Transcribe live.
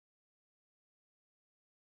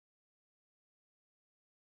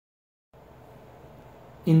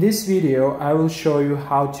In this video, I will show you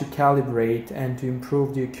how to calibrate and to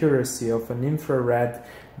improve the accuracy of an infrared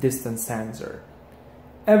distance sensor.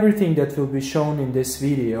 Everything that will be shown in this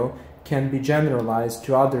video can be generalized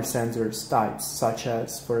to other sensors types, such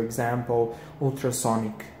as, for example,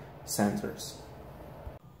 ultrasonic sensors.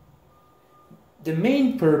 The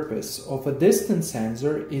main purpose of a distance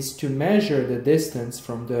sensor is to measure the distance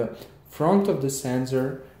from the front of the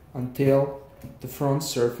sensor until the front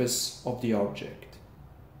surface of the object.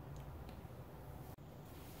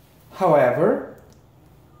 However,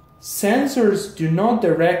 sensors do not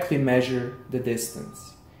directly measure the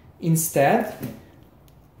distance. Instead,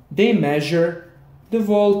 they measure the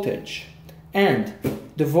voltage, and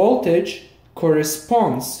the voltage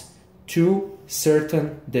corresponds to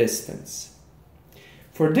certain distance.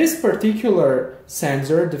 For this particular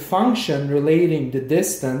sensor, the function relating the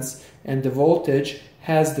distance and the voltage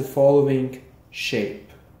has the following shape.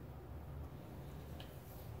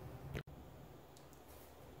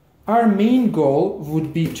 Our main goal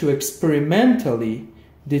would be to experimentally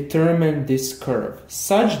determine this curve,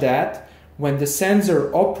 such that when the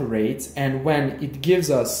sensor operates and when it gives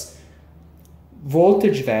us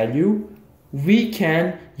voltage value, we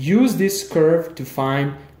can use this curve to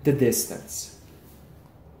find the distance.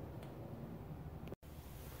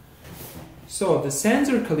 So the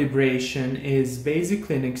sensor calibration is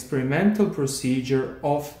basically an experimental procedure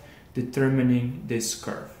of determining this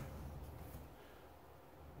curve.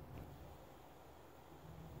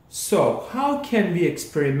 So, how can we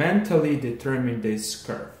experimentally determine this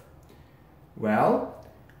curve? Well,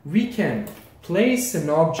 we can place an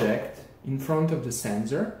object in front of the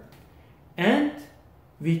sensor and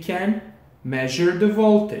we can measure the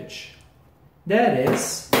voltage. That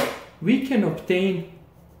is, we can obtain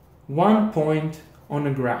one point on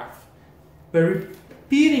a graph. By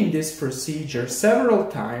repeating this procedure several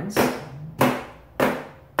times,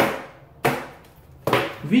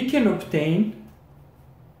 we can obtain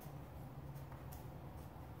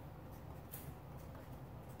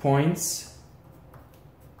points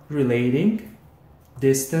relating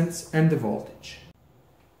distance and the voltage.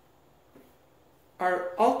 Our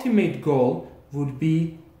ultimate goal would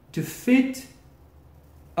be to fit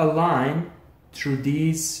a line through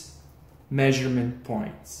these measurement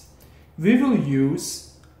points. We will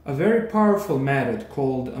use a very powerful method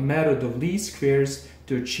called a method of least squares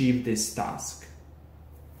to achieve this task.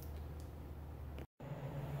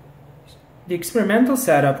 The experimental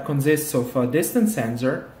setup consists of a distance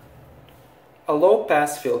sensor, a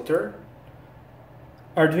low-pass filter,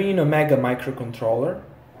 Arduino Mega microcontroller,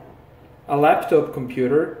 a laptop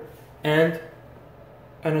computer, and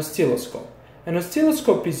an oscilloscope. An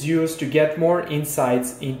oscilloscope is used to get more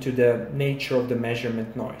insights into the nature of the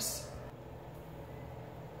measurement noise.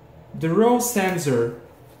 The raw sensor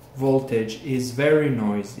voltage is very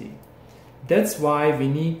noisy. That's why we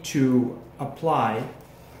need to apply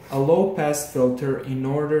a low-pass filter in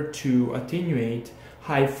order to attenuate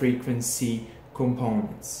high-frequency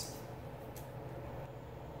components.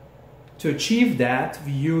 To achieve that,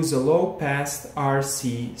 we use a low-pass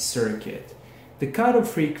RC circuit. The cutoff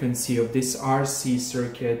frequency of this RC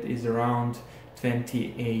circuit is around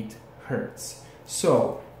 28 Hz.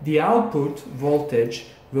 So, the output voltage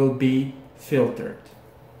will be filtered.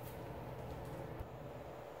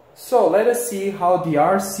 So let us see how the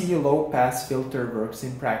RC low-pass filter works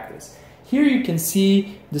in practice. Here you can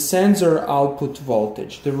see the sensor output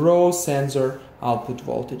voltage, the raw sensor output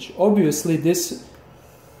voltage. Obviously this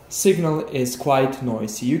signal is quite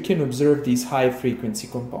noisy. You can observe these high frequency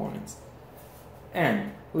components.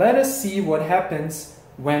 And let us see what happens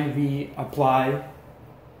when we apply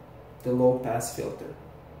the low-pass filter.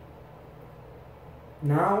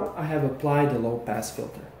 Now I have applied the low-pass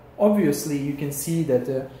filter. Obviously you can see that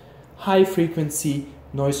the high-frequency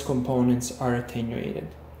noise components are attenuated.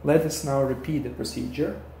 Let us now repeat the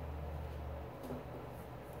procedure.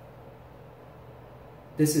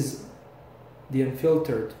 This is the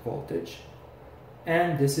unfiltered voltage,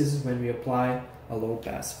 and this is when we apply a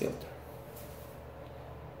low-pass filter.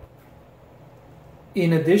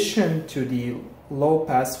 In addition to the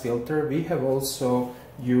low-pass filter, we have also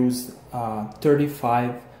used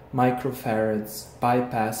 35 microfarads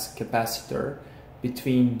bypass capacitor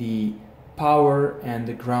between the power and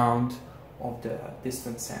the ground of the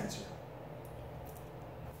distance sensor.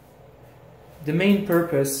 The main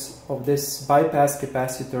purpose of this bypass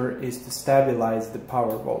capacitor is to stabilize the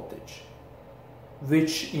power voltage,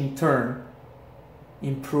 which in turn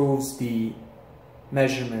improves the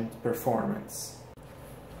measurement performance.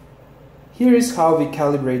 Here is how we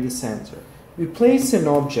calibrate the sensor. We place an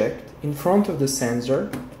object in front of the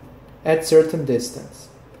sensor at certain distance.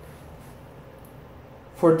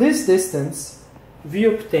 for this distance, we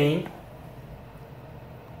obtain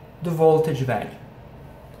the voltage value.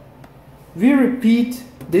 We repeat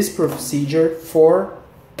this procedure for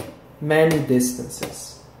many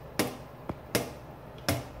distances.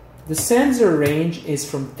 The sensor range is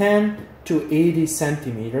from 10 to 80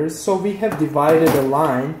 centimeters, so we have divided a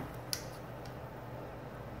line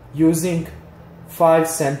using 5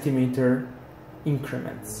 centimeter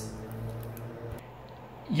increments.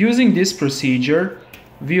 Using this procedure,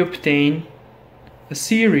 we obtain a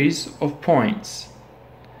series of points.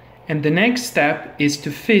 And the next step is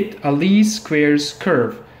to fit a least squares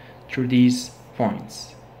curve through these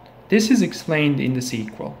points. This is explained in the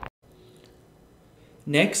sequel.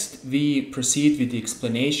 Next, we proceed with the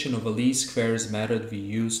explanation of a least squares method we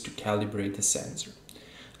use to calibrate the sensor.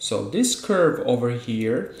 So this curve over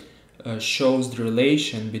here shows the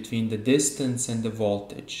relation between the distance and the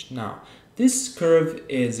voltage. Now, this curve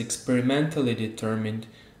is experimentally determined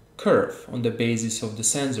curve on the basis of the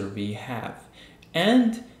sensor we have.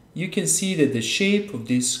 And you can see that the shape of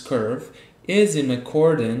this curve is in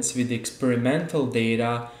accordance with the experimental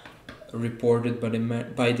data reported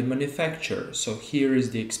by the manufacturer. So here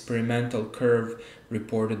is the experimental curve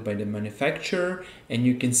reported by the manufacturer, and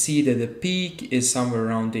you can see that the peak is somewhere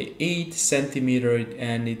around the 8 centimeter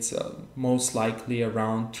and it's most likely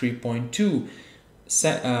around 3.2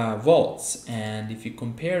 volts. And if you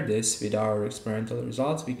compare this with our experimental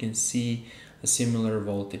results, we can see a similar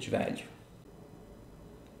voltage value.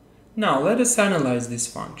 Now let us analyze this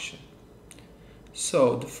function.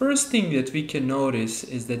 So the first thing that we can notice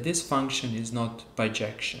is that this function is not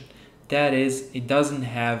bijection. That is, it doesn't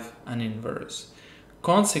have an inverse.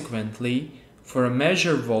 Consequently, for a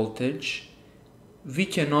measured voltage, we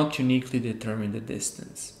cannot uniquely determine the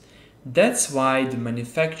distance. That's why the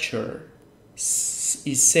manufacturer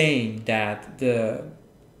is saying that the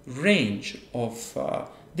range of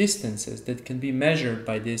distances that can be measured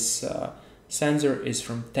by this sensor is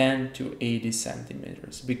from 10 to 80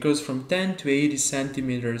 centimeters, because from 10 to 80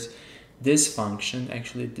 centimeters this function,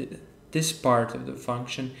 actually this part of the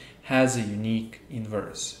function, has a unique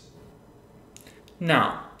inverse.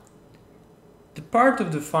 Now, the part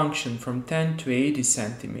of the function from 10 to 80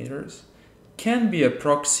 centimeters can be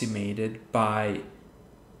approximated by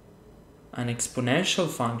an exponential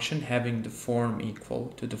function having the form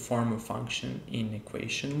equal to the form of function in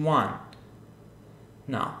equation 1.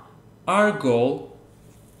 Now, our goal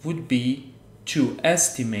would be to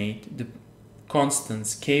estimate the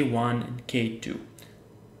constants K1 and K2.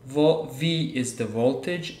 V is the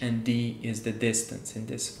voltage and D is the distance in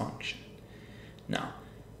this function. Now,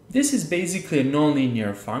 this is basically a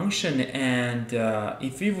nonlinear function, and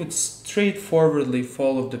if we would straightforwardly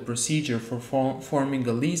follow the procedure for forming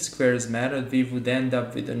a least squares method, we would end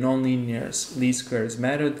up with a nonlinear least squares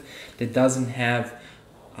method that doesn't have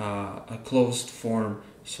a closed form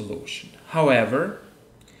solution. However,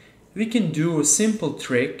 we can do a simple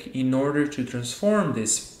trick in order to transform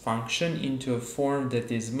this function into a form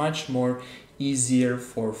that is much more easier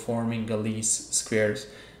for forming a least squares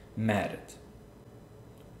method.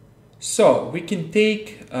 So we can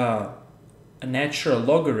take a natural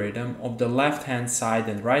logarithm of the left hand side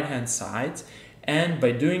and right hand sides, and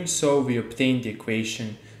by doing so we obtain the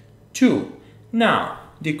equation 2. Now,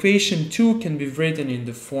 the equation 2 can be written in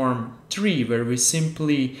the form 3, where we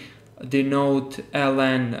simply denote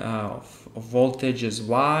ln of voltage as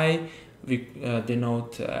y, we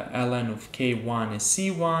denote ln of k1 as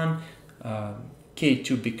c1,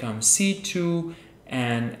 k2 becomes c2,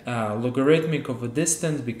 and logarithmic of a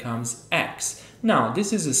distance becomes x. Now,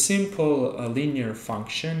 this is a simple linear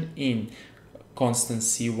function in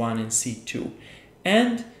constants c1 and c2,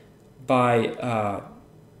 and by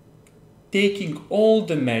taking all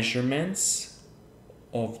the measurements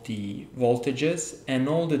of the voltages and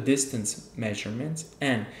all the distance measurements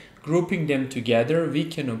and grouping them together, we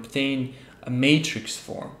can obtain a matrix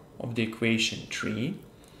form of the equation 3.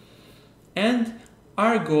 And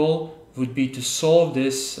our goal would be to solve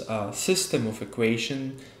this system of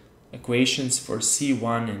equations for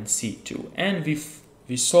C1 and C2. And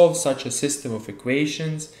we solve such a system of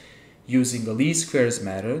equations using the least squares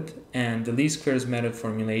method, and the least squares method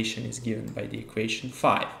formulation is given by the equation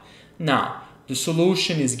 5. Now, the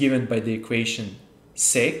solution is given by the equation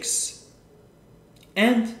 6,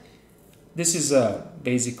 and this is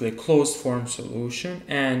basically a closed form solution,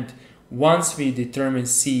 and once we determine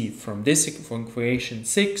C from equation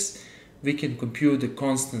 6, we can compute the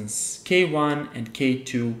constants K1 and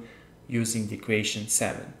K2 using the equation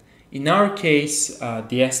 7. In our case,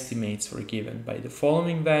 the estimates were given by the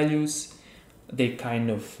following values. They kind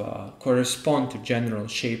of correspond to general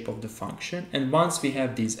shape of the function, and once we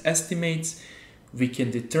have these estimates, we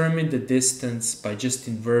can determine the distance by just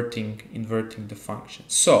inverting the function.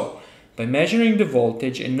 So by measuring the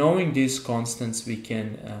voltage and knowing these constants, we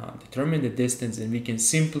can determine the distance, and we can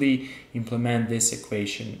simply implement this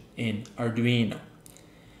equation in Arduino.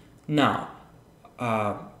 Now,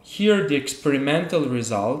 here are the experimental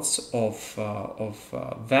results of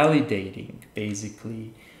validating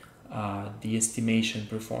basically the estimation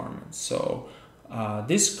performance. So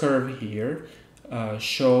this curve here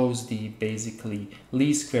shows the basically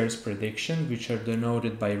least squares prediction, which are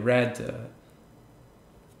denoted by red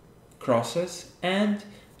crosses, and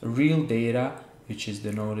real data, which is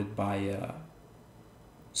denoted by a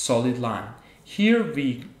solid line. Here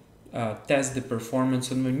we test the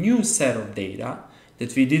performance on a new set of data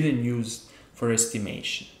that we didn't use for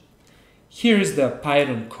estimation. Here is the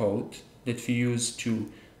Python code that we use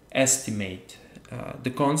to estimate the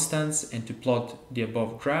constants and to plot the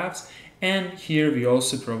above graphs. And here we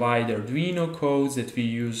also provide Arduino codes that we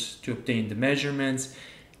use to obtain the measurements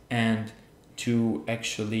and to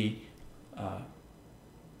actually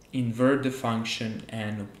invert the function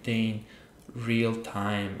and obtain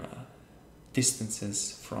real-time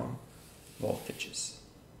distances from voltages.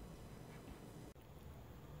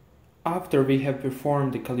 After we have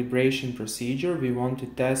performed the calibration procedure, we want to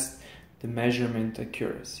test the measurement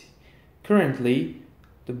accuracy. Currently,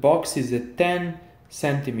 the box is at 10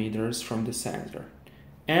 centimeters from the sensor,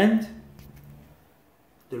 and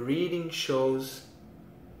the reading shows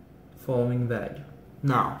following value.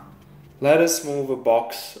 Now, let us move a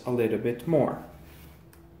box a little bit more.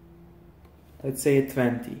 Let's say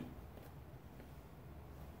 20.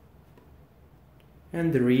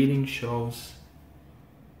 And the reading shows.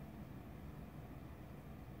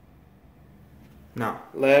 Now,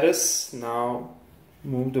 let us now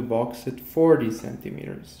move the box at 40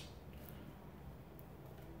 centimeters.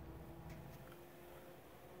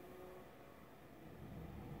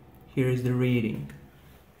 Here is the reading.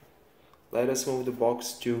 Let us move the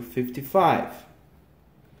box to 55.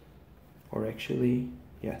 Or actually,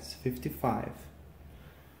 yes, 55.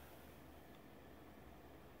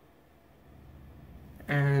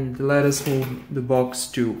 And let us move the box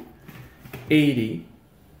to 80.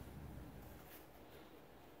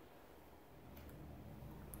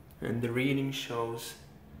 And the reading shows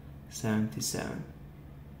 77.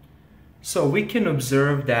 So we can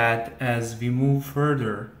observe that as we move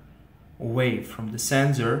further away from the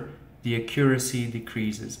sensor, the accuracy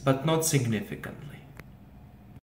decreases, but not significantly.